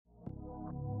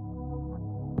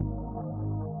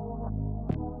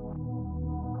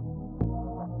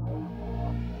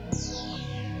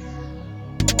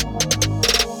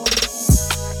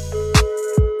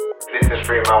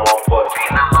3 man 1 pod.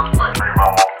 3 man 1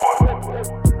 pod.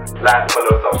 Like,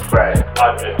 follow, subscribe.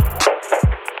 100.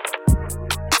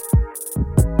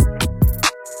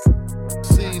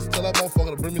 Tell that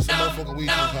motherfucker to bring me some motherfucking weed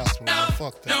to the hospital, man.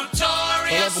 Fuck that. Tell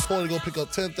that motherfucker to go pick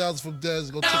up 10,000 from Dez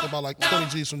and go take about like 20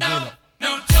 G's from Gino.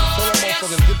 Tell that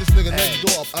motherfucker to get this nigga next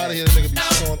door up out of here. That nigga be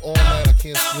snoring all night. I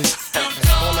can't sleep. And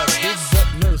call that big butt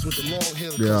nurse with the long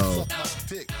hair to come suck my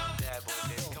dick.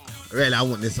 Really, I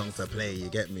want this song to play, you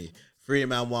get me? 3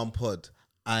 man 1 pod.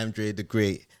 I'm Dre the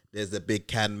Great. There's the big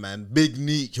can man, Big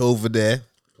Neech over there.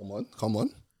 Come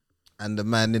on. And the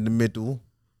man in the middle,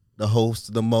 the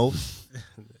host, the most.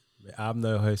 I'm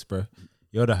no host, bro.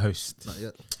 You're the host.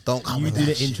 Don't come You with do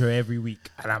that the intro every week,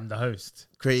 and I'm the host.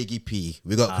 Craigie P.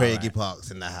 We got Craigie right.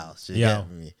 Parks in the house. You Yo. get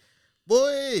me?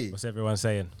 Boy. What's everyone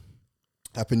saying?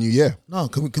 Happy New Year. No,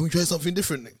 can we try something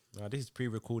different? No, this is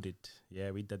pre-recorded.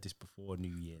 Yeah, we did this before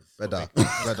New Year's. Brother.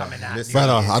 Listen,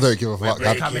 Brother, I don't give a fuck.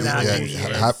 We're coming out New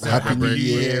Year's. Happy New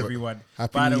Year, everyone.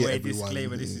 Happy By the New Year, way, everyone.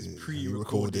 disclaimer, this is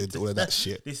pre-recorded. All of that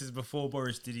shit. This is before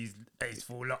Boris did his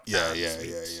full lockdown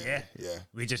speech. Yeah.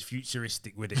 We're just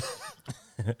futuristic with it.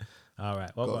 All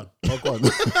right, well done. Go on.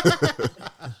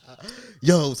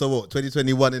 Yo, so what?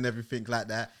 2021 and everything like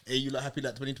that. Are you like happy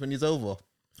that 2020 is over?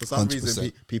 For some 100%.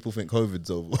 reason, people think COVID's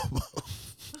over.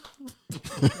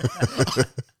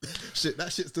 Shit,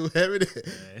 that shit's still here, innit?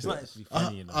 Yeah, it's not actually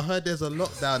funny, you know. I heard there's a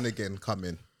lockdown again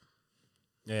coming.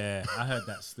 Yeah, I heard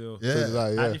that still. Yeah.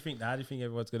 How do you think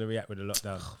everyone's going to react with the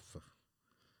lockdown?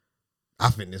 I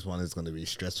think this one is going to be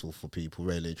stressful for people,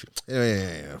 really.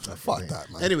 Yeah. Fuck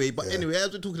that, man. Anyway,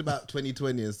 as we're talking about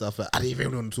 2020 and stuff, I didn't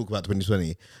even want to talk about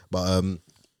 2020, but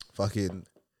fucking,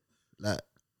 like,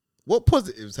 what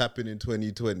positives happened in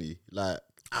 2020? Like,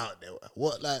 out there,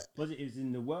 what, like, Positives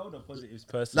in the world or positives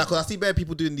personally? like, 'cause I see bare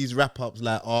people doing these wrap ups,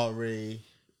 like RA,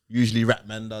 usually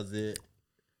Rapman does it,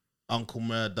 Uncle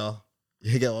Murder.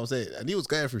 You get what I'm saying? And he was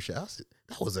going through shit. I said,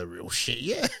 that was a real shit,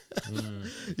 yeah.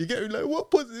 You get me? Like,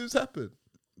 what positives happened?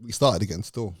 We started again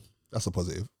still. That's a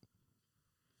positive.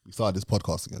 We started this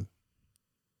podcast again.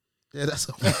 Yeah, that's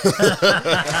a That's a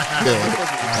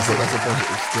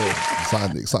positive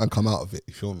still. Something come out of it,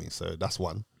 you feel me? So that's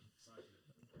one.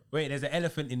 Wait, there's an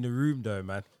elephant in the room though,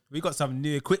 man. We got some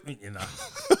new equipment, you know.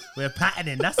 We're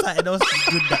patterning. That's something else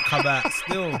good that come out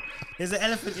still. There's an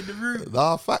elephant in the room.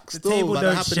 Nah, facts The still. table Like,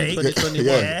 don't happened in shake. 2021.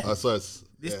 Yeah. So it's,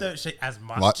 This don't shake as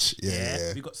much. Much,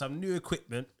 yeah. We got some new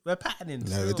equipment. We're patterning.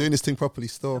 yeah, we're doing this thing properly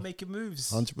still. We're making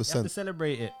moves. 100%. You have to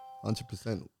celebrate it.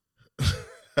 100%.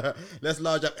 Let's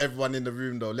large up everyone in the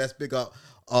room, though. Let's big up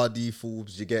RD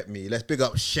Forbes, you get me? Let's big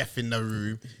up Chef in the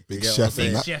room. You Big get Chef what I'm in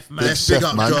saying? that. Chef, man. Let's Big big Chef,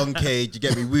 up man. John Cage, you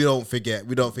get me? We don't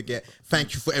forget.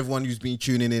 Thank you for everyone who's been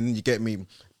tuning in, you get me?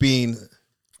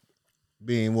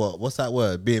 Being what? What's that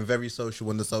word? Being very social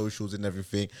on the socials and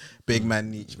everything. Big man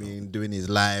Neech being doing his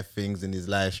live things and his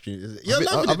live streams.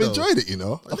 I've enjoyed it, you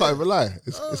know. I can't even lie.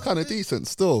 It's kind of decent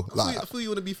still. Like, I feel you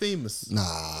want to be famous. nah,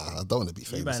 I don't want to be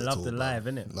famous. You man at love all, the bro. live,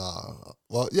 innit? Nah.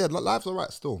 Well, yeah, live's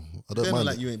alright still. I don't Don't mind.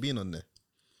 like it. you ain't been on there.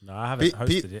 No, I haven't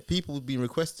hosted it. People been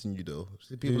requesting you though.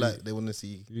 See, people Who? like they want to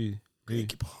see Who?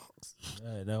 Craigie Parks.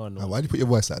 No one. Nah, why do you put your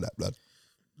voice like that, blood?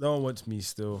 No one wants me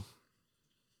still.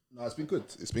 No, it's been good.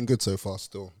 It's been good so far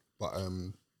still. But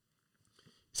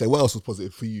say what else was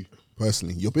positive for you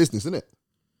personally? Your business, innit?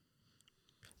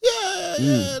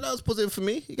 Yeah, that was positive for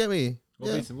me. You get me? What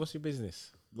business? What's your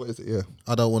business? What is it? Yeah.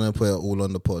 I don't want to put it all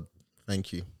on the pod.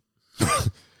 Thank you.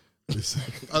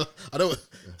 I don't.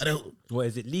 What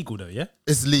is it legal though? Yeah.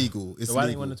 It's legal. It's So why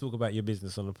don't you legal. want to talk about your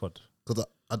business on the pod? Because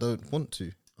I don't want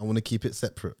to. I want to keep it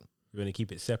separate. You want to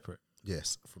keep it separate.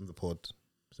 Yes, from the pod.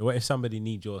 So what if somebody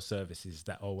needs your services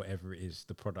that or whatever it is,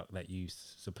 the product that you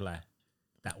supply,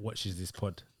 that watches this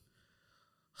pod?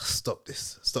 Stop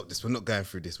this. We're not going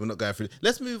through this.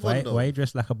 Let's move Why on though. are you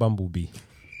dressed like a bumblebee?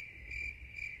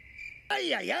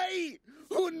 ¡Ay, ay, ay!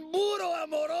 ¡Un muro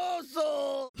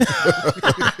amoroso!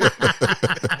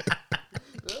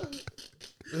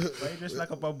 Why are you dressed like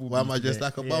a bumblebee? Why am I dressed today?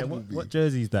 like a Yeah, bumblebee? What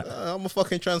jersey is that? I'm a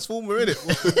fucking transformer, innit?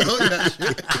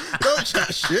 Don't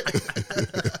chat shit.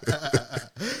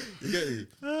 You get me?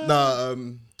 Nah,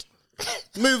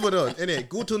 moving on, innit?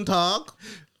 Guten Tag,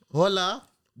 hola,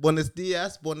 buenos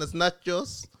dias, buenos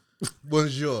nachos,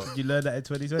 bonjour. Did you learn that in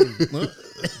 2020?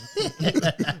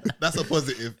 That's a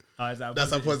positive. Oh, is that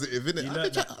That's a positive, innit? You I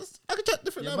learned can chat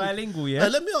different You're languages. bilingual, yeah?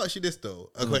 Let me ask you this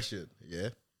though, a question, yeah?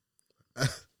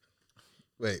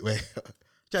 Wait.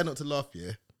 Try not to laugh,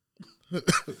 yeah?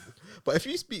 But if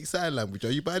you speak sign language,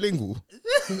 are you bilingual?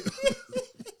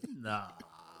 Nah,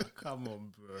 come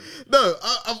on, bro. No,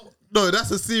 no, that's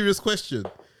a serious question.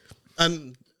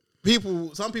 And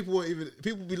Some people won't even.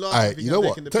 People be laughing. Aye, thinking you know I'm what?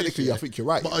 taking the Technically, piss, I think you're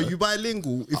right. But are you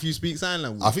bilingual if you speak sign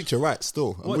language? I think you're right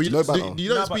still. What, You know about you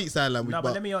don't No, but- speak sign language. No,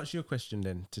 but let me ask you a question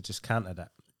then to just counter that.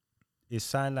 Is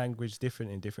sign language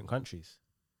different in different countries?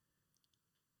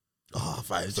 Oh,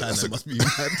 fine. that's China a- must be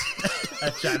mad.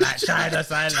 Like China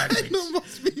sign language. China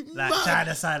must be Like mad.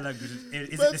 China sign language. Is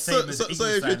it Man, the same as so English if you're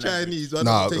sign language? Chinese, why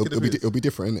Nah, not taking the piss? it'll be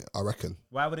different, innit? I reckon.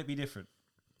 Why would it be different?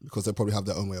 Because they probably have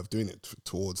their own way of doing it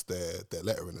towards their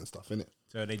lettering and stuff, innit?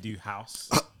 So they do house.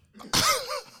 Like,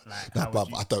 Nah, how would but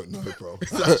you- I don't know, bro.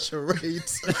 That's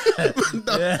charades.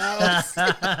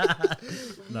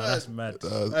 No, that's mad.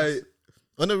 Hey,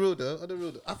 on the road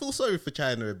though, I feel sorry for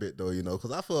China a bit though, you know,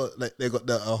 because I feel like they got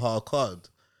a hard card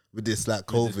with this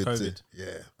like With COVID. this thing. COVID.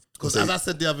 Yeah, because as I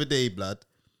said the other day, blood,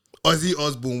 Ozzy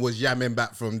Osbourne was yamming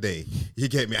back from day. You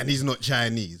get me, and he's not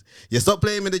Chinese. You stop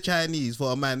playing with the Chinese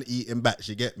for a man eating bats.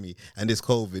 You get me, and this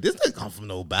COVID, this didn't come from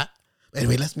no bat.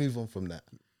 Anyway, let's move on from that.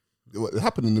 It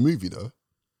happened in the movie, though.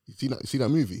 You see that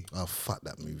movie? Oh fuck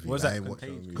that movie. Was I that ain't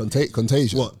watching the Contagion? movie.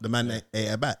 Contagion. What, the man that ate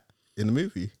a bat in the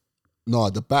movie? No,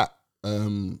 the bat.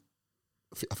 I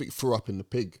think threw up in the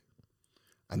pig,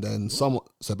 and then someone.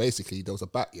 So basically, there was a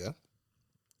bat. Yeah,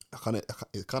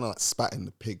 it kind of like spat in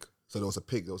the pig. So there was a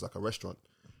pig. There was like a restaurant,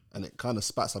 and it kind of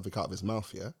spat something out of his mouth.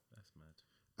 Yeah, That's mad.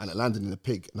 and it landed in the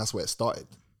pig, and that's where it started.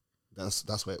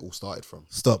 That's where it all started from.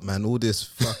 Stop, man. All this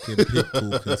fucking pig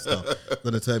talk and stuff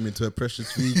gonna turn me into a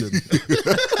precious vegan.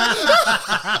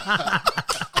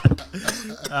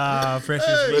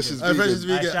 Precious vegan. Precious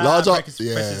vegan. Shout Large out up, Precious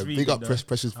yeah. Vegan, Big up, though.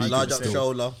 precious vegan. Large up the still.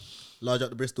 shoulder. Large up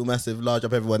the Bristol Massive. Large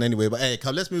up everyone anyway. But hey,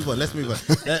 come, let's move on.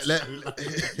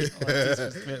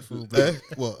 Disrespectful, bro.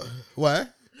 What? Why?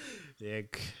 Yeah,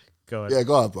 go on. Yeah,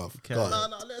 go on, bruv. Go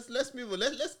on. No, let's move on.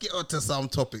 Let's get on to some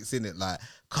topics in it. Like,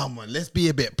 come on, let's be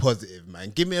a bit positive, man.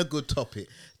 Give me a good topic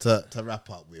to wrap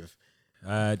up with.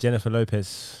 Jennifer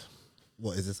Lopez.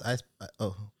 What is this?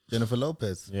 Jennifer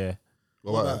Lopez. Yeah.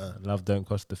 What about her? Love don't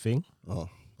cost a thing. Oh,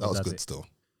 that was does good it? still.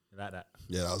 You like that?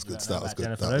 Yeah, that was good. Like That was about good.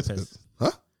 Jennifer That was Lopez? good.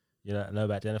 Huh? You don't know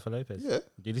about Jennifer Lopez? Yeah.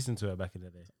 Did you listen to her back in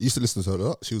the day? Used to listen to her a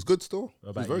lot. She was good still. She was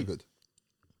about very you? good.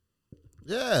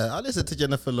 Yeah, I listened to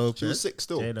Jennifer Lopez. She was sick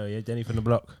still. J-Lo, yeah, Jenny from the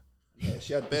block. Yeah,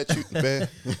 she had bare.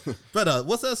 Brother,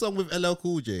 what's that song with LL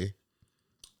Cool J?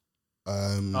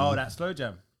 Oh, that slow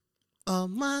jam. Oh,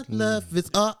 my love is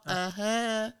all I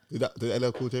have. Did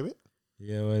LL Cool J it?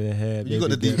 Yeah, what the hair. You got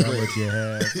the deep get voice. what you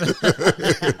have.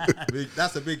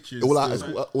 That's a big tune. All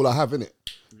I have in it.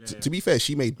 Yeah. To be fair,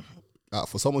 she made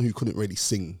for someone who couldn't really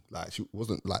sing, like she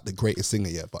wasn't like the greatest singer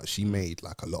yet, but she made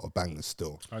like a lot of bangers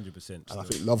still. 100%. And I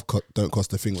think Love Don't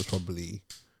Cost a Thing was probably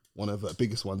one of her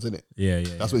biggest ones, innit? Yeah.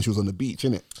 That's when she was on the beach,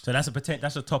 innit? So that's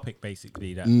a topic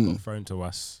basically that got thrown to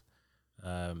us.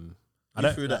 I Who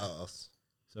don't threw that at us?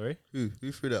 Sorry, Who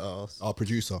threw that at us? Our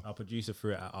producer. our producer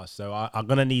threw it at us. So I'm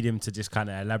gonna need him to just kind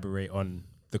of elaborate on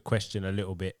the question a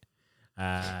little bit,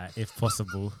 if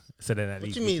possible. So then at What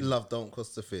least do you mean love don't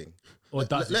cost a thing? or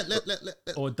does it?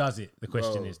 Let Or does it? The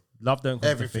question Bro, is, love don't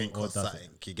cost everything a thing, or costs does something.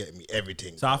 it? You get me?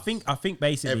 Everything. So I think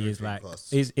basically is Everything like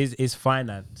costs. is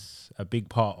finance a big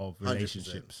part of 100%.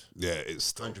 relationships? Yeah, it's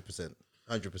still. 100%. It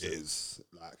 100%. is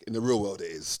like in the real world, it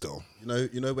is still.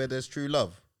 You know where there's true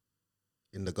love?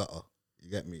 In the gutter. You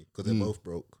get me? Because they're both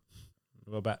broke.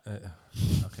 What about?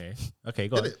 Okay,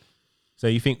 go on. Get it? So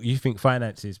you think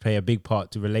finances play a big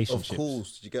part to relationships? Of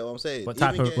course. You get what I'm saying? What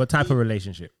type of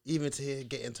relationship? Even to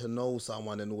getting to know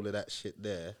someone and all of that shit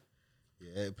there,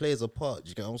 yeah, it plays a part.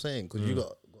 You get what I'm saying? Because you got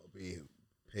to be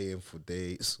paying for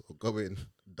dates or going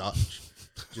Dutch.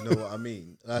 Do you know what I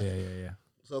mean? Like, Yeah.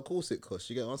 So of course it costs.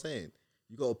 You get what I'm saying?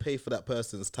 You got to pay for that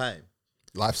person's time.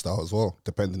 Lifestyle as well,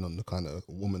 depending on the kind of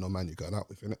woman or man you're going out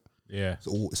with, innit? Yeah.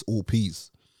 It's all peas.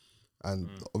 And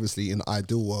obviously, in the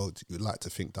ideal world, you'd like to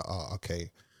think that, okay,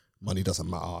 money doesn't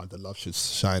matter, the love should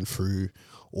shine through,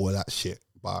 all that shit.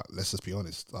 But let's just be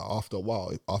honest, like after a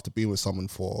while, after being with someone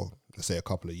for, let's say, a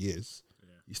couple of years,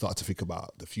 you start to think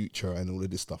about the future and all of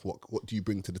this stuff. What do you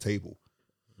bring to the table?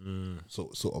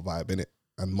 Sort of vibe, innit?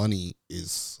 And money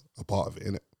is a part of it,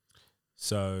 innit?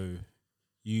 So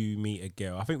you meet a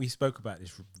girl. I think we spoke about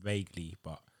this vaguely,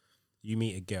 but you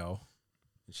meet a girl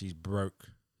and she's broke.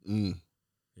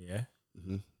 Yeah.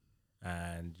 Mm-hmm.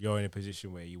 And you're in a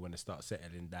position where you want to start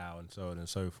settling down, so on and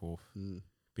so forth.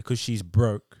 Because she's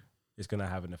broke, it's going to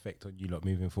have an effect on you lot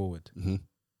moving forward.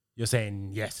 You're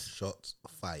saying yes. Shots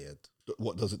fired.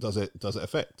 What does it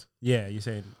affect? Yeah, you're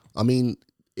saying I mean,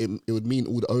 it would mean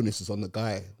all the onus is on the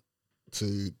guy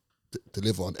to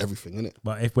deliver on everything, innit?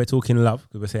 But if we're talking love,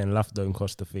 because we're saying love don't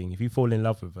cost a thing. If you fall in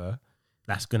love with her,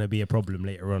 that's going to be a problem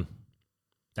later on.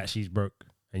 That she's broke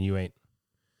and you ain't.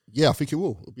 Yeah, I think it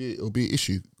will. It'll be an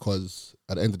issue because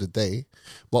at the end of the day,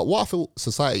 but what I feel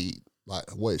society, like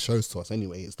what it shows to us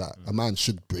anyway, is that a man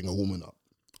should bring a woman up.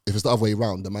 If it's the other way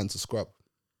around, the man's a scrub.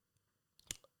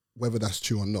 Whether that's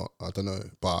true or not, I don't know.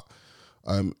 But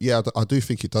yeah, I do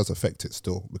think it does affect it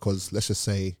still, because let's just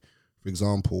say, for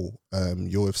example,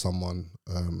 you're with someone,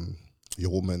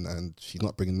 your woman, and she's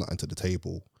not bringing nothing to the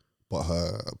table but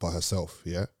herself,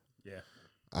 yeah? Yeah.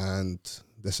 And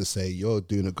let's just say you're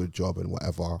doing a good job and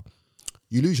whatever,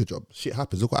 you lose your job. Shit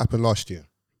happens. Look what happened last year.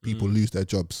 People lose their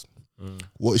jobs.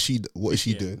 What is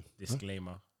she doing?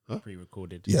 Disclaimer.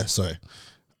 Pre-recorded. Yeah, sorry.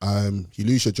 You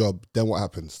lose your job, then what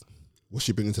happens? What's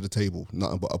she bringing to the table?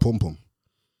 Nothing but a pom-pom.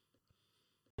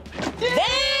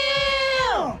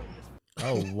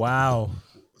 Oh wow.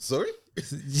 Sorry? Did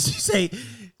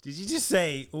you just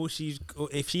say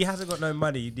if she hasn't got no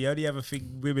money, the only other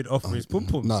thing women offer is pum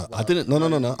pum? No, I didn't. No.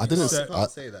 I didn't. You can't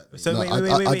say that. So No,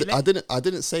 wait. I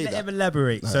didn't say Let that. him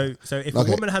elaborate. So if a Okay.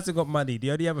 woman hasn't got money,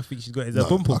 the only other thing she's got is a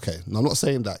pum pum. Okay, no, I'm not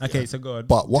saying that. Okay, yeah. so go on.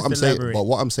 But what Just I'm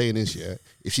elaborate. saying, is, yeah,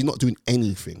 if she's not doing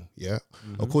anything, yeah,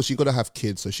 of course you got to have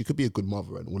kids, so she could be a good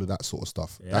mother and all of that sort of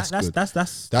stuff. Yeah, That's good.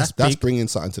 that's That's big. bringing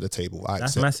something to the table.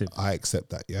 That's massive. I accept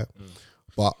that. Yeah,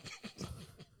 but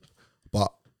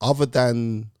other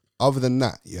than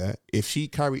that, yeah, if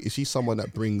she's someone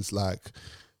that brings like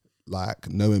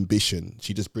no ambition,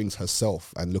 she just brings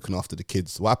herself and looking after the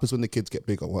kids. What happens when the kids get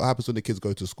bigger? What happens when the kids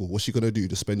go to school? What's she gonna do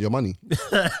to spend your money?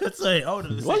 Sorry, hold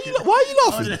on a Why second. are you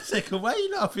Hold on laughing? a second. Why are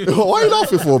you laughing? Why are you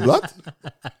laughing for, blood?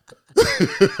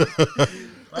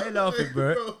 Why are you laughing,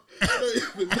 bro? Bro, I don't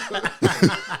even know.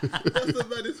 That's the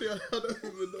maddest thing. I don't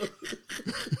even know.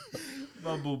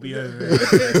 Bumblebee over here.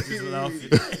 Just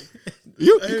laughing.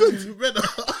 You good? Brother,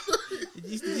 Did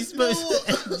you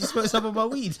smoke some of my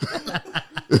weed?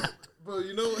 bro,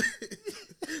 you know what?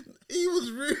 He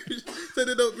was rude. Said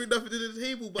they don't bring nothing to the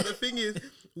table. But the thing is,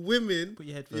 women, Put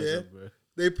your headphones yeah, on, bro.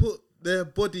 they put their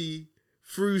body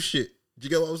through shit. Do you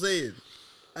get what I'm saying?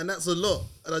 And that's a lot.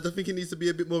 And I just think it needs to be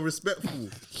a bit more respectful.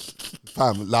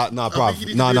 Fam, like, nah, think you bruv.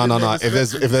 need No. to be a bit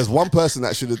more If there's one person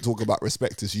that shouldn't talk about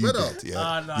respect, it's you, Brother. blood.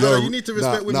 Yeah. no. No, you need to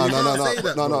respect women. You can't say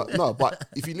that, bro. No. But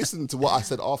if you listen to what I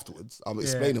said afterwards, I'm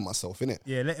explaining myself, innit?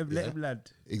 Yeah, let him land.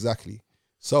 Exactly.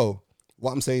 So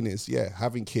what I'm saying is, yeah,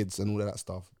 having kids and all of that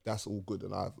stuff, that's all good.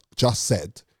 And I've just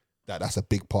said that that's a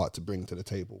big part to bring to the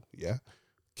table. Yeah.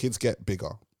 Kids get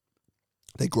bigger.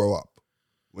 They grow up.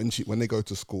 When they go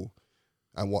to school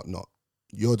and whatnot,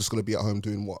 you're just gonna be at home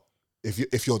doing what?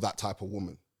 If you're that type of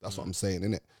woman, that's what I'm saying,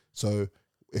 innit? So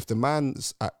if the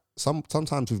man's at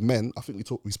sometimes with men, I think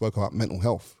we spoke about mental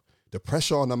health. The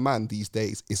pressure on a man these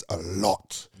days is a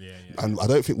lot. Yeah. And I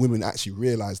don't think women actually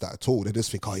realize that at all. They just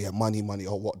think, oh yeah, money,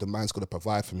 or what the man's got to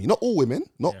provide for me. Not all women,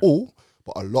 not all,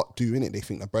 but a lot do, innit? They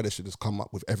think the brother should just come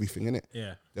up with everything, innit?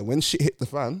 Yeah. Then when shit hit the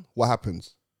fan, what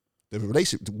happens? The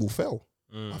relationship will fail.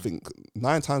 I think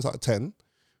 9 times out of 10,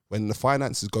 when the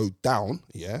finances go down,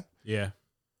 yeah,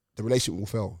 the relationship will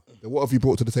fail. Then what have you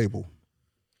brought to the table?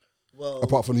 Well,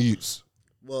 Apart from the youths?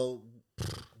 well,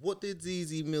 what did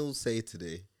ZZ Mills say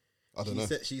today? I don't know.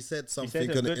 She said He something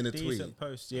said in a tweet. decent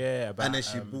post, about And then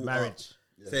she brought marriage.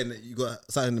 up saying that you got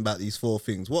something about these 4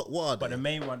 things. What are But they? the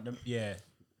main one,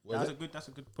 that's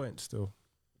a good point still.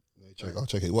 I'll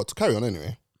check it. What? Carry on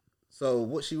anyway. So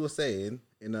what she was saying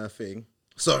in her thing.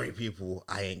 Sorry, people,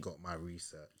 I ain't got my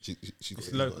research. She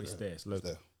It's local. It's there. It's local.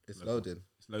 there. It's loading.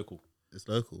 It's local. It's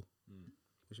local.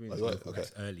 What do you mean? It's right, local? okay.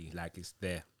 It's early. Like it's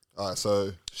there. All right,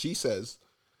 so she says,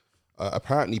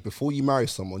 apparently before you marry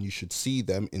someone, you should see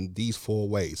them in these 4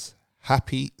 ways: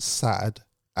 happy, sad,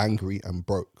 angry, and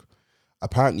broke.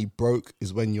 Apparently broke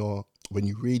is when you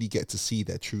really get to see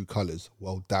their true colors.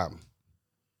 Well, damn.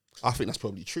 I think that's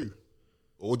probably true.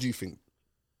 Or what do you think,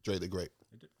 Dre the Great?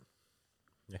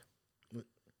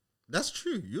 That's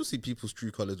true. You'll see people's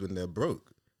true colors when they're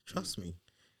broke. Trust me.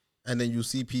 And then you'll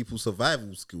see people's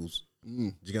survival skills. Do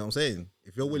you get what I'm saying?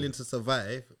 If you're willing to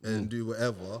survive and do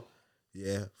whatever,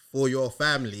 yeah, for your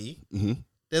family,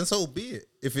 then so be it.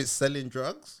 If it's selling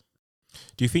drugs,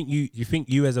 Do you think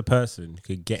you as a person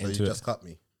could get so into you it? just cut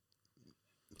me.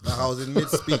 Like I was in mid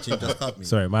speech and you just cut me.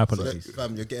 Sorry, my apologies.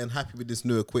 Fam, you're getting happy with this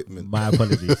new equipment. My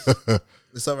apologies.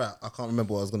 It's all right. I can't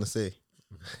remember what I was gonna say.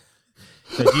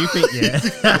 So do you think,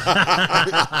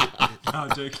 I'm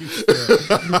joking.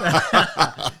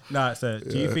 No, so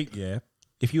do you think,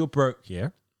 if you're broke,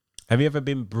 have you ever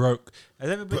been broke? Has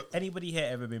anybody here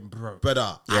ever been broke?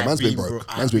 Brother, Yeah, man's been broke.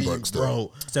 Man's been broke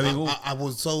still. So we've all- I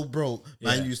was so broke.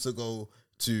 Man used to go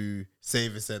to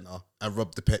Savings Centre and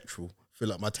rob the petrol,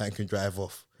 fill up my tank and drive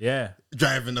off. Yeah.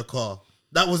 Driving the car.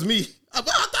 That was me. I've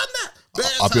done that.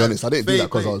 I'll be honest, I didn't do that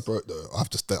because I Fake was broke though. I've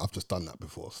just done that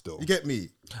before. Still, You get me?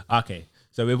 Okay,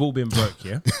 so we've all been broke,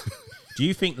 yeah. Do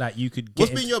you think like you could get?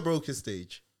 What's been your brokest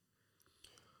stage?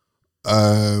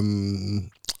 I'd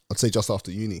say just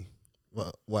after uni.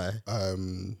 What? Why?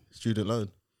 Student loan.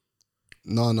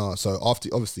 No. So after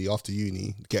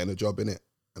uni, getting a job in it,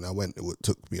 and it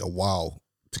took me a while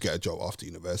to get a job after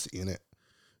university in it.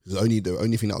 The only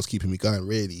thing that was keeping me going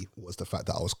really was the fact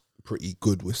that I was pretty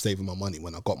good with saving my money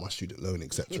when I got my student loan,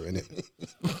 etc. in it.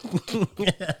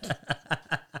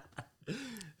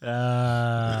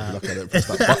 Like I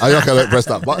don't press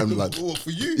that button. Like, Oh, for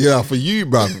you. yeah, for you,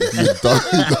 bruv. You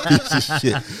dumb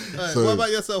shit. Alright, So, what about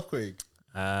yourself, Craig?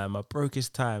 My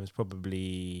brokest time is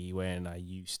probably when I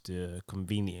used to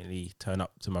conveniently turn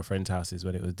up to my friends' houses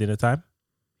when it was dinner time.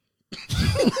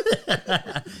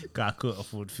 I couldn't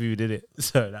afford food, did it?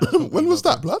 So that was when was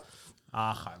that, blood?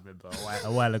 I can't remember.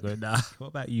 A while ago now. What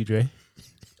about you, Dre?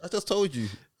 I just told you.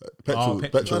 Petrol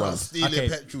petrol. Man, I'm runs. stealing Okay,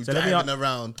 petrol, so let me driving ask-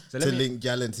 around so to let me- link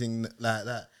gal and thing like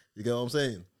that. You get what I'm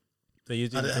saying? So you're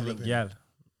doing I don't link have a gal.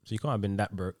 So you can't have been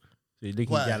that broke. So you're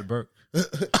linking Why? gal broke. I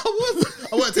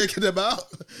wasn't taking them out.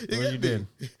 What get you me? doing?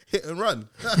 Hit and run.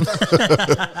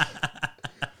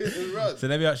 Hit and run. So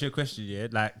let me ask you a question, yeah?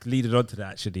 Like leading on to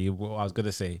that actually, what I was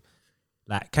gonna say.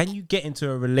 Like, can you get into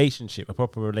a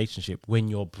proper relationship when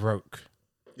you're broke?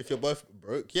 If you're both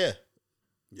broke, yeah.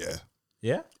 Yeah,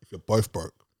 Yeah? if you're both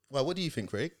broke. Well, what do you think,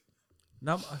 Craig?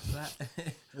 No, like,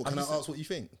 What, can I ask what you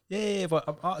think? yeah, but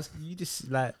I'm asking you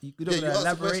just like you're not Yeah, you gonna asked the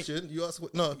elaborate. question. You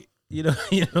asked no.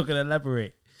 You're not gonna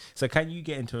elaborate. So can you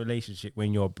get into a relationship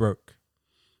when you're broke?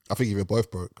 I think if you're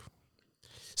both broke,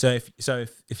 So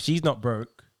if she's not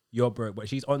broke, you're broke, but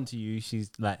she's onto you, she's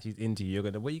into you,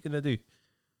 what are you gonna do?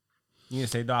 You're gonna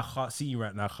say, no, I can't see you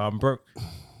right now, 'cause I'm broke.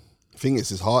 the thing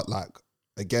is, it's hard. Like,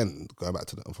 again, going back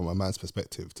to from a man's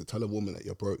perspective, to tell a woman that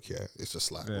you're broke, yeah, it's just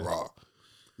like raw.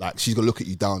 Like, she's gonna look at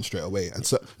you down straight away. And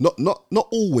so, not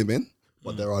all women,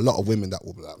 but there are a lot of women that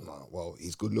will be like, no, well,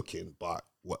 he's good looking, but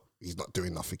he's not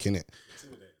doing nothing in it.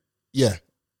 Yeah,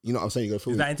 you know what I'm saying. You go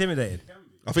through. Is that intimidating?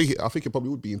 I think it probably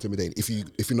would be intimidating if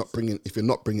you're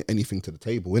not bringing anything to the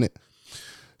table, innit?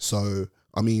 So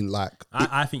I mean, like,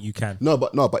 I think you can.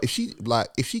 but if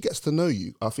she gets to know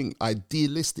you, I think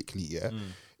idealistically, yeah,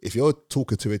 if you're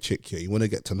talking to a chick, yeah, you want to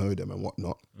get to know them and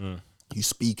whatnot, you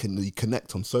speak and you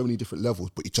connect on so many different levels,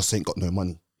 but you just ain't got no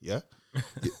money, yeah.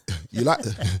 you like,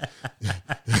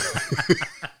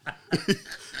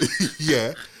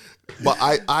 yeah, but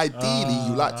ideally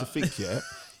you like to think, yeah.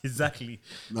 Exactly.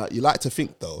 Like, you like to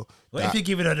think though. What if you're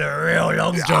giving her the real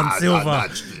Long John Silver?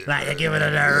 Like you're giving her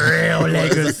the real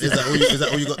Is Lagos. that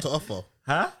all you got to offer?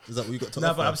 Huh? Is that what you got to No,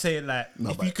 offer? but I'm saying like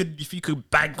if you could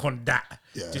bank on that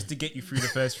just to get you through the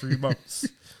first 3 months.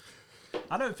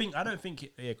 I don't think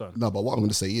yeah, go on. No, but what I'm going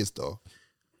to say is though,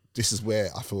 this is where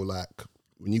I feel like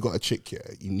when you got a chick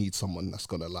here, you need someone that's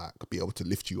gonna like be able to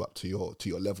lift you up to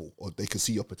your level, or they can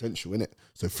see your potential in it.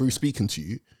 So through speaking to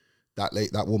you,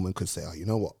 that woman could say, oh, you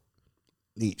know what,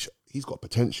 Nietzsche, he's got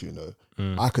potential, you know,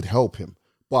 I could help him.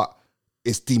 But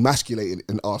it's demasculated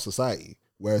in our society.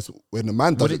 Whereas when a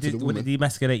man does it to the Would woman, it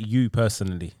demasculate you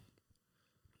personally?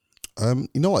 you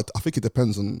know what, I think it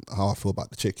depends on how I feel about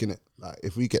the chick, innit? Like,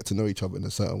 if we get to know each other in a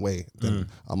certain way, then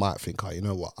I might think, oh, you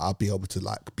know what, I'll be able to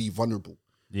like be vulnerable.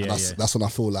 Yeah, And that's when I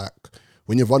feel like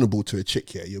when you're vulnerable to a chick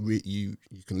here, you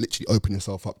can literally open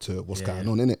yourself up to what's going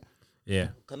on, innit? Yeah.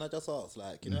 Can I just ask,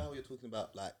 like, you know how you're talking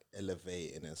about like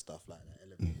elevating and stuff like that,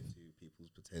 elevating to people's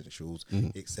potentials,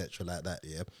 etc., like that,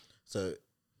 yeah. So,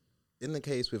 in the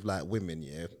case with like women,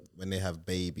 yeah, when they have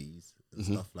babies and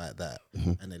stuff like that,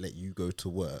 and they let you go to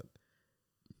work,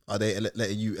 are they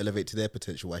letting you elevate to their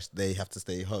potential? While they have to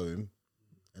stay home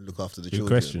and look after the Good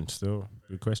children? question. Still,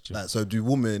 good question. Like, so do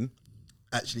women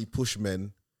actually push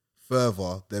men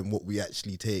further than what we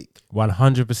actually take?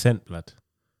 100%, blood.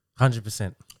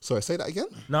 100%. Sorry, say that again?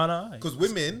 No. Because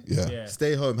women Yeah.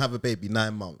 stay home, have a baby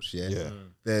 9 months, yeah. Yeah.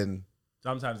 Then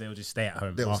Sometimes they will just stay at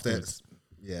home they'll stay. afterwards.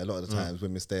 Yeah, a lot of the times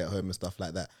women stay at home and stuff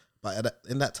like that. But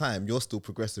in that time, you're still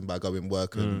progressing by going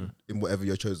work and in whatever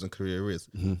your chosen career is.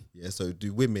 Yeah. So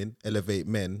do women elevate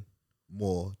men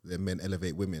more than men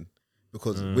elevate women?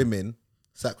 Because women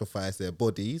sacrifice their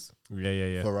bodies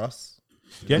Yeah. for us.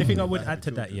 The only thing I would add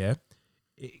to that, yeah,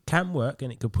 it can work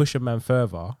and it could push a man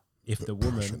further if the Pressure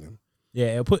on woman, him.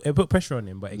 yeah, it'll put pressure on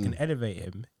him, but it can elevate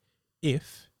him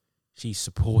if she's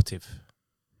supportive.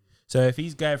 So if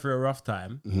he's going through a rough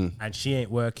time and she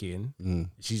ain't working,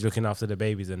 she's looking after the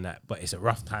babies and that, but it's a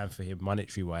rough time for him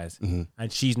monetary wise,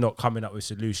 and she's not coming up with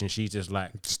solutions. She's just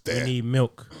like, we there. need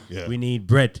milk, we need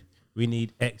bread, we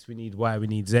need X, we need Y, we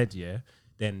need Z. Yeah,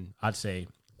 then I'd say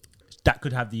that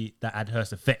could have that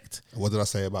adverse effect. What did I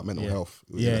say about mental health?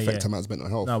 It Yeah, affect yeah. a man's mental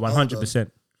health. No,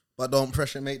 100%. But don't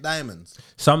pressure make diamonds.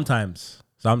 Sometimes,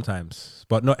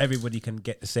 but not everybody can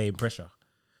get the same pressure.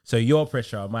 So your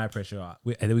pressure, my pressure,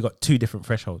 and then we got two different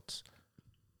thresholds.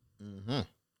 Mm-hmm.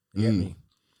 You get me?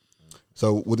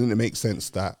 So wouldn't it make sense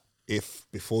that if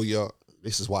before you're,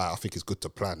 this is why I think it's good to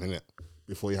plan, innit?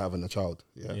 Before you're having a child,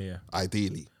 Yeah.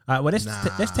 Ideally. All right, well,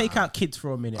 let's take out kids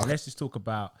for a minute. And let's just talk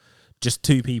about just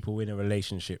two people in a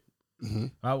relationship.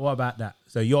 What about that?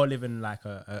 So you're living like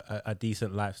a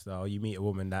decent lifestyle. You meet a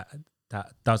woman that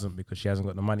doesn't because she hasn't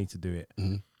got the money to do it,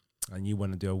 and you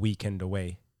want to do a weekend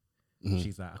away.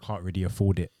 She's like, I can't really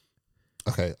afford it.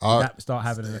 Okay. That start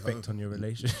having an effect on your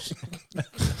relationship.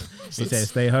 He said,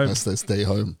 "Stay home. Let's say stay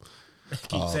home.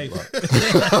 Keep safe."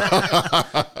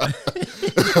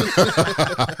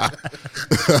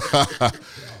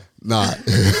 Nah,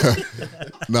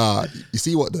 nah. You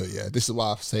see what though? Yeah, this is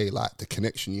why I say like the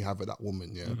connection you have with that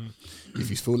woman. Yeah, if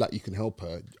you feel like you can help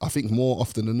her, I think more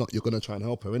often than not you're gonna try and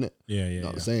help her, innit? Yeah, You know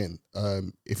what I'm saying?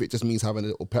 If it just means having a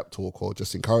little pep talk or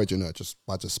just encouraging her, just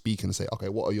by just speaking and say, okay,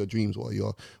 what are your dreams? What are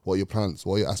your plans?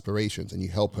 What are your aspirations? And you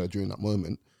help her during that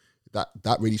moment.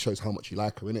 That really shows how much you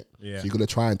like her, innit? Yeah. So you're gonna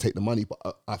try and take the money, but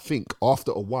I think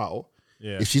after a while.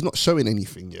 Yeah. If she's not showing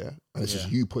anything, yeah, and it's just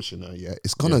you pushing her, yeah,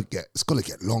 it's gonna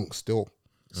get long still.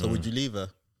 So would you leave her?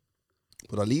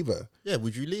 Would I leave her? Yeah,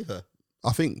 would you leave her?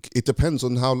 I think it depends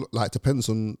on how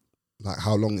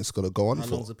long it's gonna go on How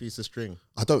for. long's a piece of string?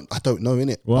 I don't know,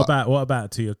 innit? What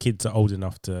about till your kids are old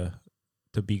enough to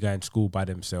be going to school by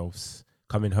themselves,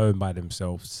 coming home by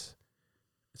themselves,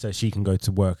 so she can go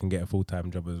to work and get a full-time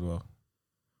job as well?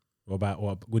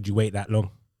 What would you wait that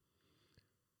long?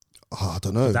 I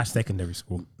don't know. That's secondary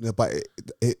school. Yeah, but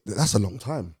that's a long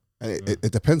time. And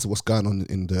it depends on what's going on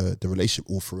in the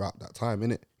relationship all throughout that time,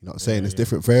 innit? You know what I'm saying? There's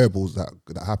different variables that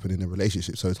happen in a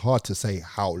relationship. So it's hard to say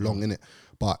how long, innit?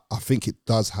 But I think it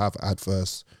does have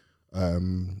adverse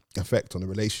effect on the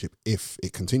relationship if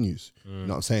it continues. You know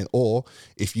what I'm saying? Or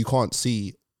if you can't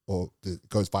see, or it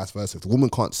goes vice versa, if the woman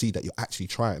can't see that you're actually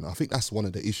trying, I think that's one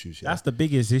of the issues. Yeah? That's the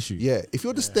biggest issue. Yeah, if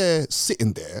you're just there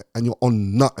sitting there and you're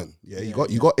on nothing, you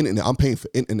got internet, I'm paying for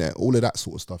internet, all of that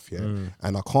sort of stuff,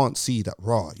 and I can't see that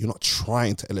you're not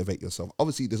trying to elevate yourself.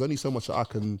 Obviously, there's only so much that I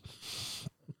can.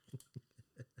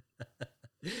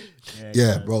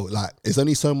 Bro, like it's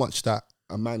only so much that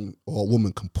a man or a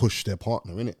woman can push their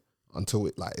partner in it until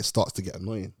it starts to get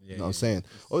annoying. You know what I'm saying?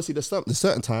 Obviously, there's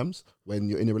certain times when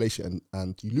you're in a relationship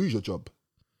and you lose your job.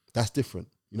 That's different.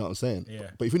 You know what I'm saying? Yeah.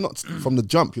 But if you're not from the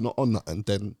jump, you're not on that, and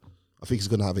then I think it's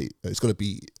gonna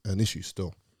be an issue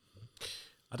still.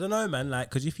 I don't know, man. Like,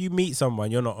 because if you meet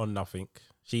someone, you're not on nothing.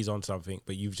 She's on something,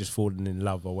 but you've just fallen in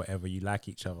love or whatever. You like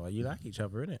each other. You like each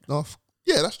other, innit?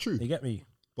 Yeah, that's true. You get me?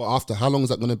 But after, how long is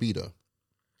that gonna be though?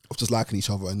 Of just liking each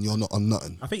other and you're not on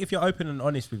nothing. I think if you're open and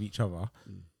honest with each other,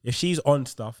 if she's on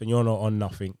stuff and you're not on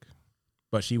nothing,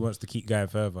 but she wants to keep going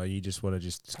further, you just want to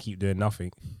just keep doing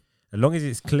nothing. As long as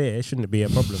it's clear, it shouldn't be a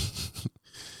problem.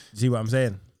 See what I'm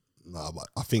saying? Nah, but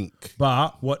I think.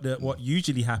 But what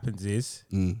usually happens is,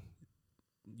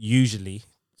 usually,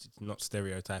 not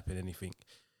stereotyping anything,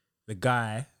 the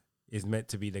guy is meant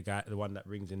to be the one that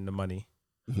brings in the money.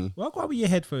 Well, what with your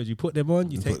headphones? You put them on,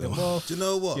 you take them off. Do you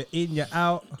know what? You're in, you're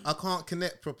out. I can't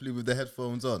connect properly with the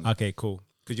headphones on. Okay, cool.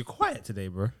 Because you're quiet today,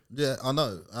 bro. Yeah, I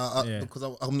know. Yeah. Because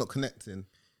I'm not connecting.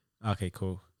 Okay,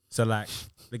 cool. So like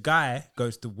the guy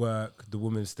goes to work, the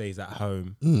woman stays at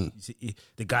home. You see,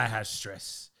 the guy has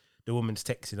stress. The woman's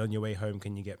texting on your way home,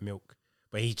 can you get milk?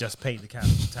 But he just paid the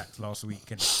council tax last week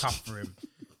and it's tough for him.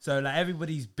 So like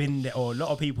everybody's been there, or a lot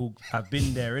of people have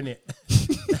been there, innit?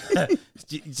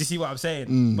 Do you see what I'm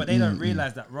saying? But they don't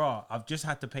realise that, I've just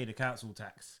had to pay the council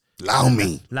tax. Allow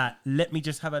me. Like, let me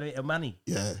just have a bit of money.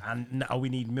 Yeah. And now we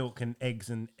need milk and eggs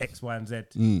and X, Y, and Z.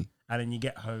 And then you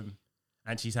get home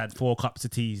and she's had 4 cups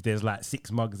of teas. There's like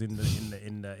 6 mugs in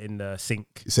the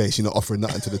sink. You say she's not offering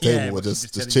nothing to the table, or but she's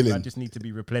just telling chilling. you, I just need to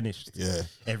be replenished. Yeah.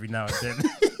 Every now and then.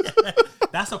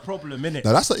 That's a problem, innit?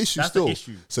 No, that's the issue That's still. the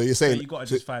issue. So you're saying you got to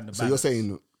just find the balance. So you're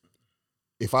saying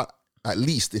if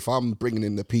I'm bringing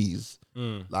in the peas,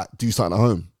 like do something at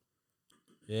home.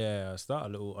 Yeah, start a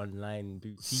little online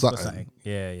boutique or Something. something.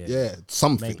 Yeah. Yeah,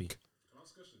 something. Maybe.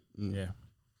 Yeah.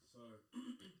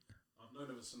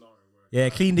 Yeah,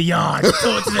 clean the yard.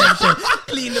 Talk to them, chef.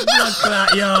 Clean the blood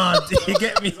clot yard. You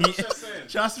get me?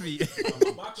 Trust me.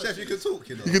 Chef, you can talk,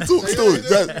 you know. You can talk still.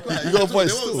 You got a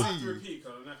voice They still. won't I have see to you. repeat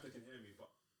because I don't know if they can hear me,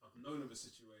 but I've known of a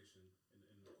situation in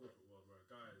the corporate world where a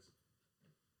guy has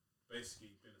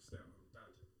basically been a stay-at-home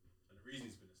dad, and the reason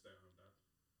he's been a stay-at-home dad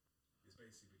is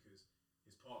basically because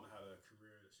his partner had a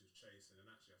career that she was chasing,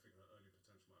 and actually I think her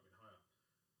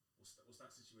What's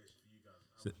that situation for you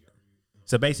guys?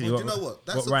 So basically, Well, do you know what?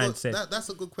 That's Ryan good, said. that's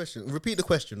a good question. Repeat the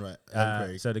question, right?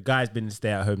 Craig. So the guy's been a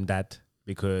stay-at-home dad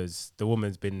because the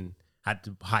woman's had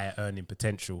higher earning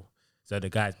potential. So the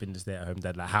guy's been a stay-at-home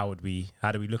dad. Like, how do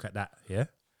we look at that? Yeah.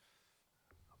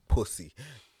 Pussy.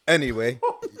 Anyway.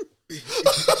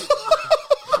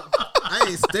 I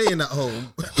ain't staying at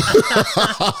home.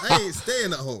 I ain't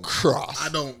staying at home. Cross. I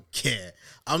don't care.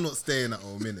 I'm not staying at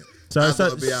home, innit?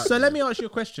 So let me ask you a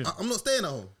question. I'm not staying at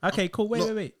home. Okay, cool.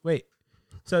 Wait.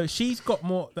 So she's got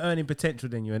more earning potential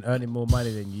than you and earning more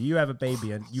money than you. You have a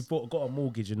baby and you've got a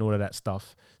mortgage and all of that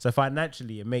stuff. So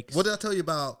financially, it makes. What did I tell you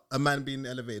about a man being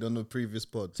elevated on the previous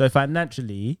pod? So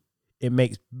financially, it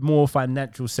makes more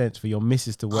financial sense for your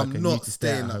missus to work I'm and not you to stay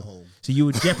staying at at home. home. So you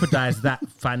would jeopardize that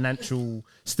financial Get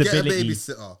a stability.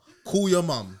 babysitter. Call your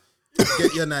mum.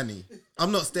 Get your nanny.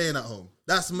 I'm not staying at home.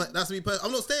 That's me.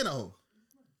 I'm not staying at home.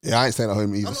 Yeah, I ain't staying at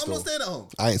home either. I'm still. not staying at home.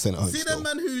 I ain't staying at home. See still. them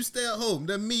man who stay at home,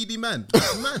 them meaty man.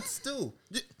 Mad still.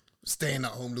 Staying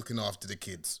at home looking after the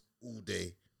kids all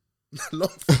day. Long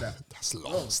for that. That's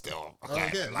long still.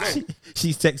 Okay, Like,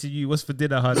 She's texting you, "What's for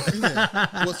dinner, hun?"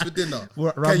 What's for dinner?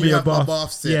 Run Can me you a have my bath.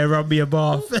 bath set? Yeah, run me a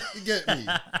bath. You get me?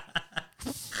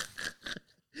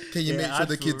 Can you Yeah, make sure that's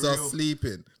the for kids are real.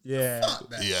 sleeping? Yeah. Fuck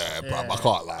that. yeah, bro, I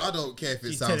can't lie. I don't care if it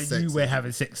She's sounds telling sexy. you we're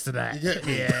having sex tonight. You get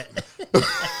me? Yeah.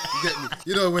 You get me?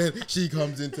 You know when she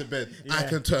comes into bed, I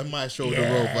can turn my shoulder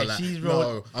Yeah, over like, she's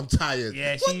no, I'm tired.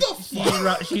 Yeah, what the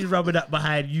fuck? she's rubbing up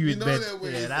behind you in know bed. that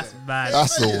way, Yeah, is that's it? bad.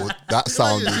 That's all. That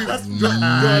sounds Throwing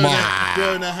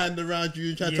mad. a hand around you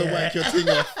and trying to Yeah. whack your thing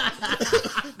off.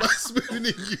 By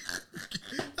spooning you.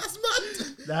 That's mad.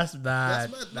 That's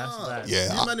bad. That's mad. That's Nah. bad.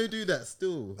 Yeah, You man who do that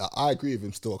still. I agree with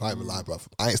him still. I can't even lie, bro.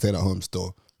 I ain't staying at home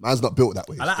still. Man's not built that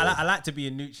way. I still. like to be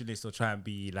a neutralist or try and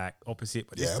be like opposite,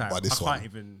 but this Yeah, time but this I one-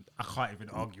 can't even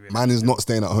argue it. Man is not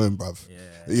staying at home, bruv.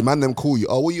 Yeah. You man them call you.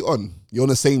 Oh, what you on? You're on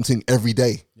the same thing every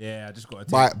day. Yeah, I just got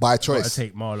to By Got choice. to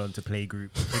take Marlon to play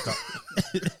group. Pick up.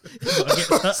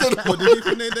 What did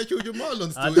you name their children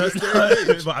Marlon still? I in this don't day and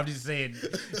know, age? but I'm just saying.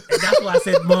 That's why I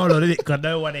said Marlon, innit? Because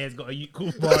no one here has got a youth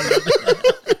called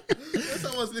Marlon.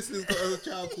 Someone's listening's got a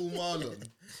child called Marlon.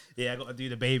 Yeah, I got to do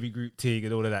the baby group thing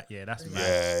and all of that. Yeah, that's mad.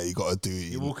 Yeah, you gotta do.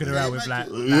 You're walking around with like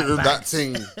that bags.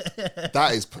 thing.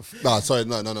 That is. No, sorry,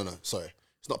 no. Sorry,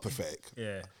 it's not pathetic.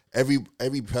 Yeah.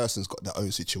 Every person's got their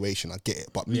own situation. I get it,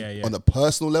 but me, Yeah. on a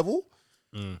personal level,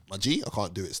 my G, I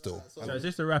can't do it still. So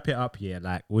just to wrap it up here,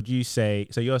 like, would you say?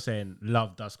 So you're saying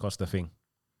love does cost a thing.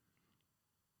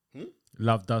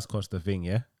 Love does cost a thing,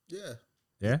 yeah. Yeah.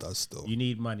 Yeah. It does still. You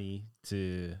need money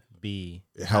to be.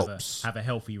 It helps. Have a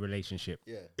healthy relationship.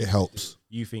 Yeah. It helps.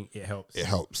 You think it helps? It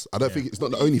helps. I don't think it's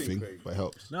not the only thing, but it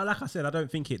helps. No, like I said, I don't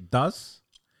think it does.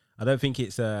 I don't think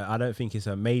it's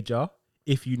a major.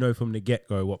 If you know from the get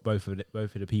go what both of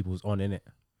the people's on in it,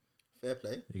 Fair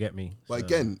play. you get me. But So,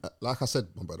 again, like I said,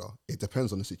 my brother, it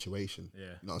depends on the situation. Yeah. You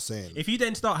know what I'm saying? if you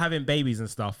then start having babies and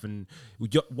stuff, and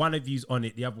one of you's on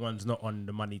it, the other one's not on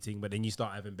the money thing, but then you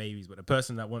start having babies, but the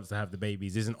person that wants to have the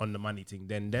babies isn't on the money thing,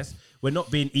 then we're not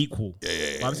being equal.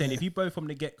 But I'm saying if you both from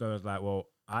the get go is like, well,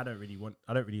 I don't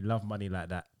really love money like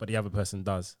that, but the other person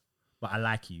does, but I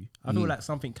like you. I feel like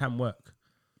something can work,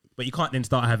 but you can't then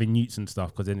start having newts and stuff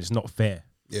because then it's not fair.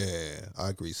 Yeah, I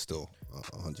agree still.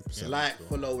 100%. Like,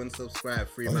 follow, and subscribe.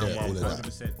 Free Oh, man. yeah, all of that.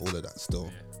 100%. All of that still.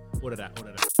 All of that.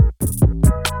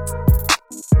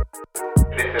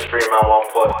 This is 3 Man 1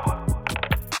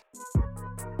 Pod.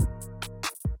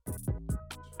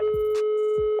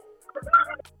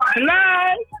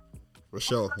 Hello?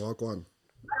 Rochelle, walk on.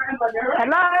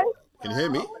 Hello? Can you hear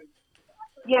me?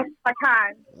 Yes, I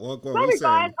can. Walk on. Sorry, What you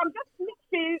guys. saying? I'm just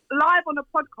literally live on a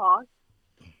podcast.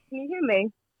 Can you hear me?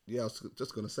 Yeah, I was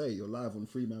just gonna say you're live on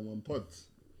 3 Man 1 Pods.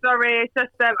 Sorry, it's just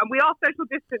we are social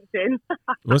distancing.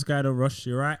 What's going on, Rosh?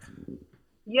 You right?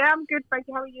 Yeah, I'm good. Thank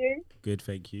you. How are you? Good,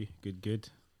 thank you. Good.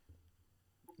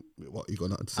 Wait, what you got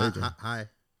nothing to say, John?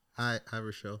 Hi,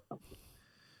 Rochelle. Say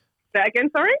that again,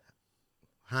 sorry?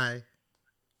 Hi.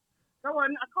 Go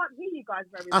on. I can't hear you guys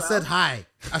very I well. said hi.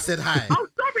 Oh,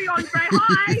 sorry, Andre.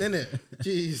 Hi. Innit?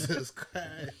 Jesus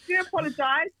Christ. Do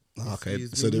apologise. Okay,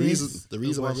 Excuse so me, the miss.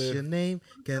 reason why What's we're your name?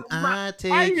 Can Ma- I are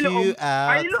take you little- you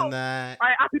are out you little- tonight?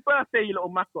 Right, happy birthday, you little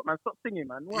mascot, man. Stop singing,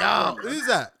 man. What? Yo, who's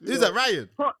that? Who's that? Ryan?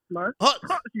 Hot, man. Hot.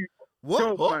 Hot, you. What?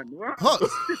 Joke, man. What? Hot.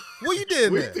 What you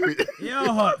doing there? Yo,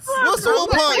 Hots. What sort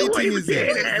of party thing is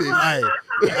this?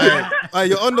 Aye,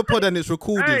 you're on the pod and it's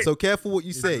recorded, Hey. so careful what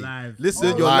you say. live.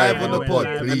 Listen, Oh, you're live live on on the the pod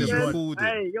pod, and it's please. recorded.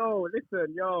 Hey,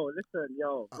 listen,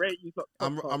 Rate you.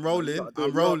 I'm rolling.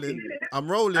 I'm rolling.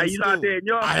 I'm rolling. Are you not Still. doing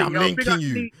your I thing, am yo, big linking up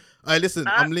you. Neat. Hey, listen,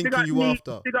 I'm Big linking up you Neat,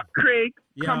 after. Big up Craig.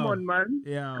 Yo. Come on, man.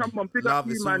 Yeah. Come on, big Love,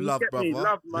 up it's you, all man. love, You get me? brother.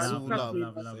 Love, man. It's all Trust me.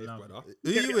 love.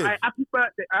 Who you with? Hey, happy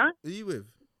birthday, huh? Who you with?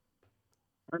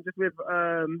 I'm just with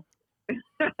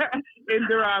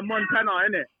Indira and Montana,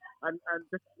 innit? And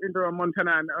just Indira and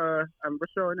Montana and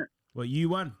Rochelle, innit? What, you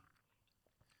won?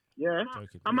 Yeah.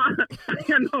 Joking.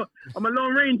 I'm a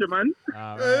Lone Ranger, man. Hey,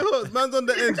 Hot, man's on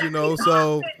the end, you know,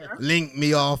 so link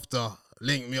me after.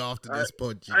 Link me after this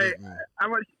pod, you Hey, get me? how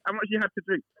much you had to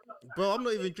drink? Bro, I'm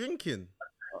not even drinking.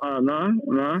 Oh, no.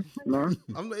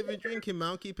 I'm not even drinking,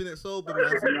 man. I'm keeping it sober,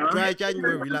 man. Dry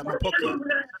January, like my pocket.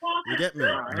 You get me?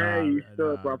 I hear you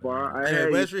still, nah, brother. nah. I Anyway,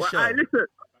 hear where's you. Rochelle? Well, listen.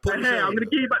 Put Hey, Rochelle I'm in going to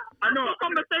give you back. I know a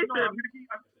conversation.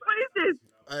 What is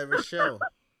this? Hey, Rochelle.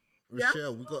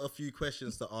 Rochelle, we got a few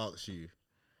questions to ask you.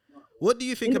 What do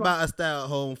you think about a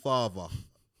stay-at-home father?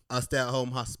 A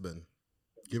stay-at-home husband?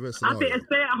 Give us I a think a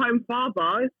stay-at-home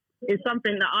father is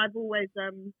something that I've always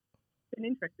been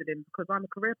interested in because I'm a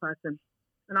career person,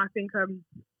 and I think there's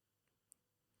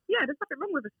nothing wrong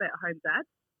with a stay-at-home dad.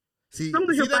 See, As long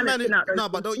as you're that man balancing out those no,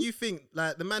 but don't you think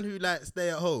like the man who like stay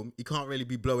at home, he can't really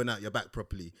be blowing out your back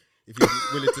properly if you're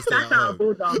willing to stay That's at out of home.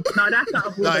 order. No, that's out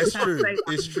of order. No, it's You can't true. say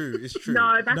that. It's true. It's true.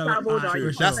 No, that's No, out of order. true.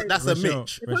 You can't say That's that. a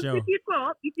Mitch. Because Rochelle. if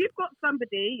you've got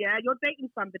somebody, you're dating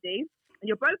somebody, and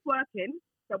you're both working,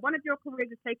 so one of your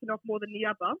careers is taking off more than the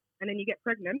other, and then you get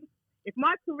pregnant. If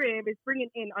my career is bringing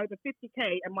in over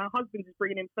 50k and my husband is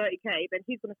bringing in 30k, then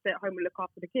he's going to stay at home and look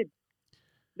after the kids.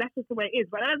 That's just the way it is.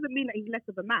 But that doesn't mean that he's less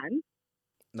of a man.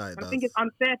 No, it I does. think it's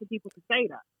unfair for people to say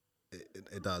that.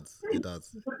 It does. It does.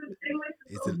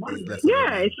 It's less.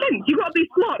 Yeah, it's sense. You got to be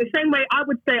smart. The same way I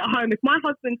would stay at home. If my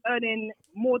husband's earning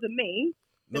more than me,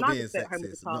 then Not I being would stay at home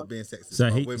with the sexist. child. Not being sexist. So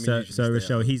but he, women so usually so stay at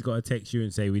Rochelle, home. he's got to text you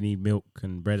and say we need milk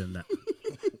and bread and that.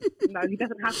 No, he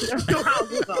doesn't have to. You're out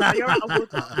of order. You're out of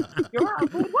order. You're out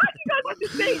of order. Why do you guys have to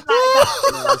say it like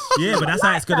that? Yeah, but that's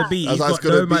how it's gonna be. That's He's how it's got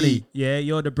no gonna be. money. Yeah,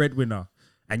 you're the breadwinner,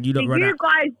 and you don't run out.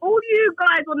 All you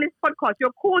guys on this podcast,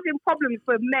 you're causing problems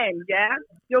for men, yeah?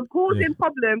 You're causing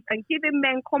problems and giving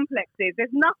men complexes. There's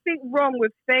nothing wrong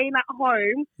with staying at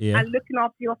home Yeah. and looking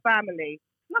after your family.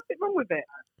 Nothing wrong with it.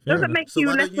 Fair Doesn't enough. make So you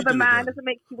why less don't you of a do it man, then? doesn't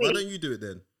make you Why weak. don't you do it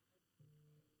then?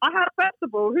 First of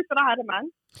all, who said I had a man?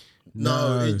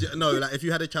 No. Like if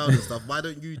you had a child and stuff, why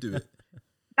don't you do it?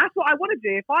 That's what I want to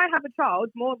do. If I have a child,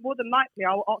 more than likely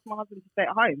I'll ask my husband to stay at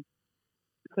home.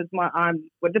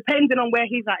 Because depending on where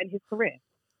he's at in his career.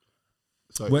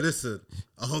 So Listen,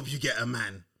 I hope you get a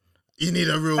man. You need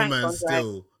a real Thanks, man Andre.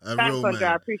 still. A Thanks, real Andre.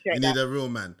 man. I appreciate You need that. a real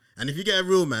man. And if you get a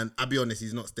real man, I'll be honest,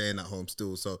 he's not staying at home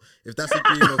still. So if that's a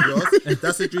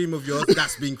dream of yours,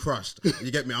 that's been crushed.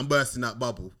 You get me? I'm bursting that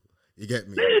bubble. You get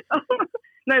me?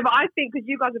 No, but I think because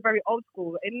you guys are very old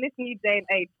school. In this new day and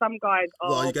age, some guys are.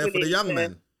 What, are you going for the willing young to-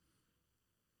 man?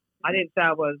 I didn't say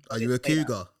I was. Are you a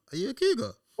cougar? Are you a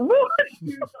cougar? What?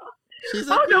 She's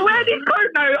a Oh no, where cougar. did go?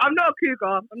 No, I'm not a cougar.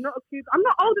 I'm not a cougar. I'm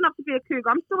not old enough to be a cougar.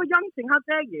 I'm still a young thing. How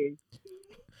dare you?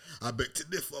 I beg to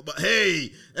differ, but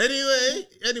hey,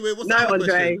 anyway, what's No, the other Andre.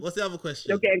 question? What's the other question?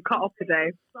 You're getting cut off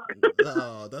today.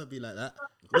 No, don't be like that.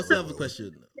 What's the other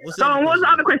question? What's So what's the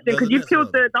other question? There's Because the you've next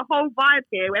killed one. the whole vibe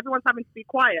here. Everyone's having to be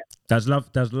quiet. Does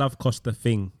love cost a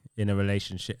thing in a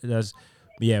relationship?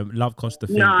 Love cost a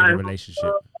thing No. in a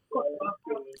relationship.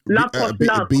 Love costs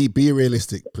love. be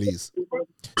realistic, please.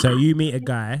 So you meet a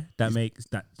guy that's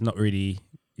not really,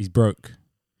 he's broke.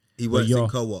 He works you're- in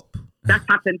co-op. That's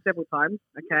happened several times.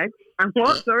 Okay. And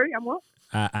what? Sorry, and what?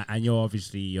 And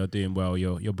you're doing well.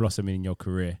 You're blossoming in your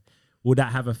career. Will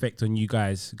that have effect on you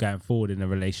guys going forward in a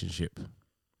relationship?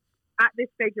 At this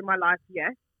stage in my life,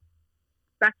 yes.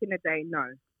 Back in the day, no.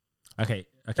 Okay.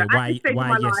 at this Why stage of my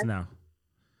yes life- now?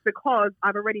 Because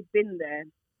I've already been there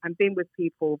and been with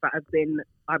people that have been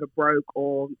either broke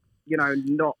or,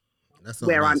 not That's not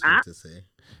where a nice I'm thing at. to say.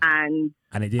 And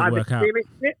And it didn't I've work out.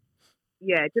 experienced it.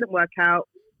 Yeah, it didn't work out.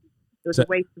 It was So- a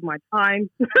waste of my time.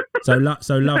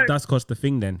 So love does cost a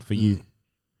thing then for you.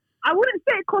 I wouldn't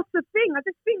say it costs a thing. I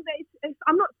just think that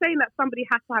I'm not saying that somebody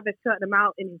has to have a certain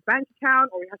amount in his bank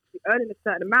account or he has to be earning a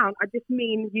certain amount. I just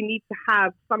mean you need to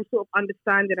have some sort of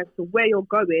understanding as to where you're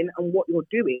going and what you're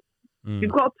doing. If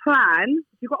you've got a plan,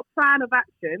 if you've got a plan of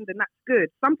action, then that's good.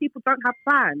 Some people don't have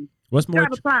plans. What's If you more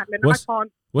don't have a plan, then what's- I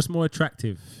can't. What's more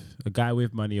attractive, a guy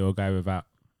with money or a guy without?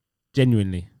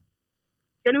 Genuinely.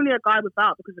 genuinely a guy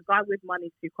without, because a guy with money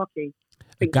is too cocky.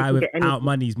 A guy without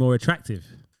money is more attractive.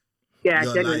 Yeah,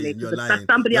 You're genuinely. lying, you're because lying, that's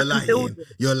somebody you're I can build lying,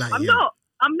 with. you're lying. I'm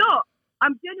not.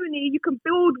 I'm genuinely, you can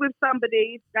build with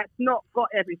somebody that's not got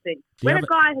everything. Do you When have a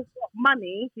guy has got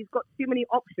money, he's got too many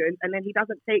options, and then he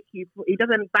doesn't he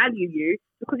doesn't value you,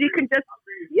 because you can just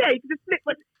flip,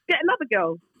 get another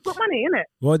girl. You've got money, innit?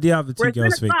 What do the other two Whereas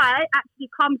girls when think? a guy actually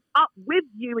comes up with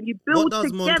you and you build What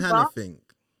does together. Montana think?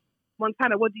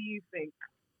 Montana, what do you think?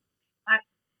 I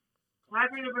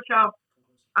agree with Rochelle.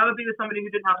 I would be with somebody who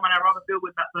didn't have money. I'd rather build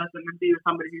with that person than be with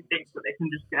somebody who thinks that they can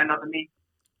just get another me.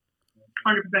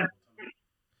 100%.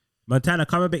 Montana,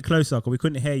 come a bit closer, because we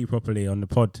couldn't hear you properly on the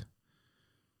pod.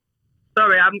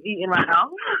 Sorry, I'm eating right now.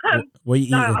 What are you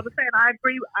eating? No, I was saying I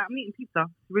agree. I'm eating pizza.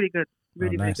 Really good.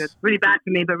 Really, nice. really good. Really bad for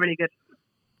me, but really good.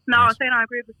 No, I Nice. was saying I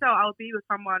agree with Michelle. I would be with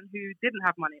someone who didn't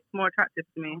have money. It's more attractive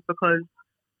to me, because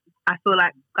I feel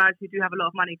like guys who do have a lot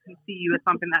of money can see you as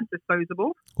something that's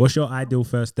disposable. What's your ideal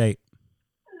first date?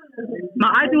 My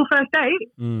ideal first date,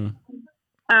 Mm.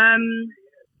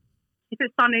 if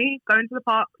it's sunny, going to the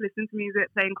park, listening to music,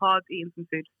 playing cards, eating some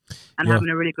food, and Yeah. having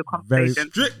a really good Very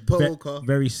conversation. Strict poker.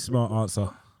 Very smart answer.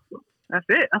 That's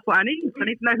it. That's what I need. I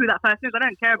need to know who that person is. I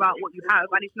don't care about what you have.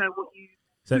 I need to know who you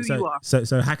are. So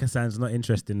Hakkasan's not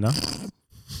interesting, no?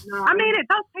 I mean, it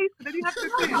does taste good. They do have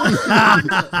good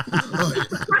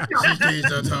food. Change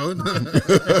her tone.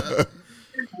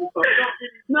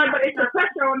 No, but it's the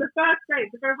pressure on the first date.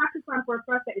 To go Hakkasan for a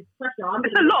first date is pressure.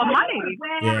 It's a lot of money.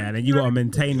 Yeah, and then you got to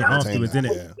maintain it afterwards,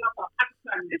 innit? Yeah.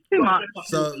 It's too much.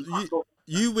 So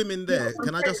you women there,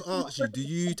 can I just ask you, do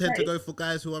you tend to go for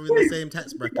guys who are in the same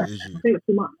tax bracket as you? It's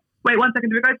too much. Wait, 1 second.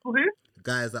 Do we go for who?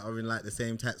 Guys that are in like the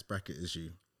same tax bracket as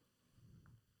you.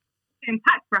 In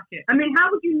tax bracket. I mean, how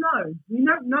would you know? You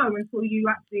don't know until you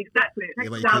actually exactly. Yeah,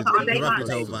 but Down to our you date can night.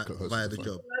 roughly tell via the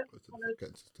job.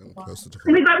 Closer to the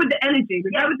We phone. go with the energy. We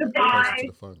go with the Closer to vibe.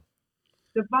 the phone.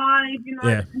 The vibe, you know,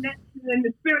 Yeah. the connection, and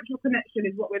the spiritual connection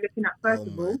is what we're looking at first Oh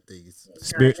of my all. days.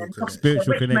 Spiritual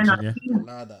connection, yeah.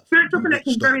 Allow that. Spiritual connection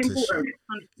is very Doctor important.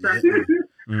 shit.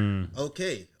 100%. Yeah.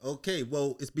 Okay.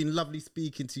 Well, it's been lovely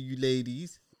speaking to you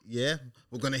ladies. Yeah.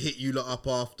 We're going to hit you lot up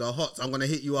after. Hots, I'm going to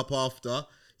hit you up after.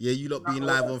 Yeah, you lot being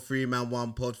live on 3 Man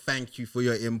 1 Pod. Thank you for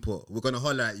your input. We're going to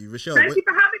holler at you. Rochelle, Thank you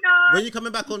for having us. when you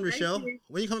coming back on, Rochelle?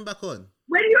 When you coming back on?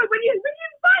 When you invite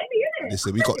me, innit?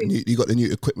 Listen, you got the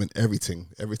new equipment,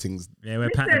 everything's Yeah, we're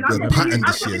Listen, patterned. I've We're got patterned the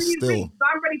this year new still. wigs, so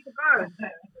I'm ready to go.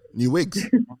 new wigs.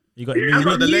 You got the She new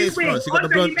got the new lace wig. front. She got the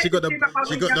Also, blonde. you She got the mentioned about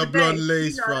she my got the wig the other blonde day,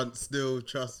 lace you know. front. Still,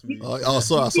 trust me. I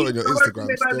saw it on your Instagram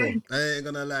still. I ain't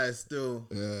gonna lie. Still,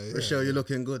 Yeah. Rochelle, you're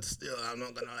looking good. Still, I'm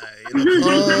not gonna lie. You're looking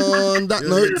On that You're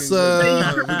note, looking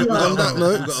good. on that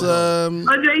note,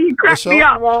 Andre, you cracked me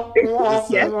up.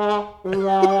 Yeah.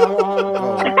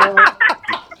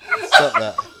 Stop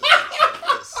that.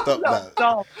 Stop that.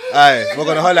 Alright, we're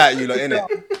gonna holler at you lot in it.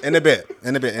 In a bit.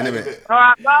 All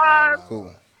right, bye.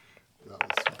 Cool.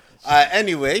 Alright,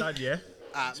 anyway. Yeah.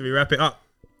 Should we wrap it up?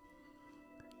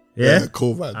 Yeah.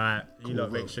 cool man. Alright, you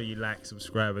lot make sure you like,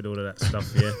 subscribe, and all of that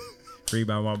stuff, yeah? 3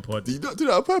 Man 1 Pod. Did you not do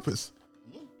that on purpose?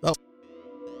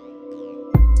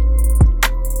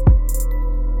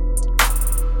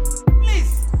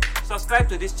 Please subscribe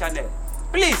to this channel.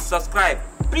 Please subscribe.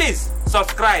 Please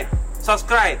subscribe.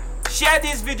 Subscribe. Share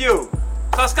this video.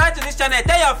 Subscribe to this channel.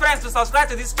 Tell your friends to subscribe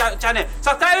to this channel.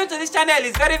 Subscribing to this channel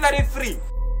is very, very free.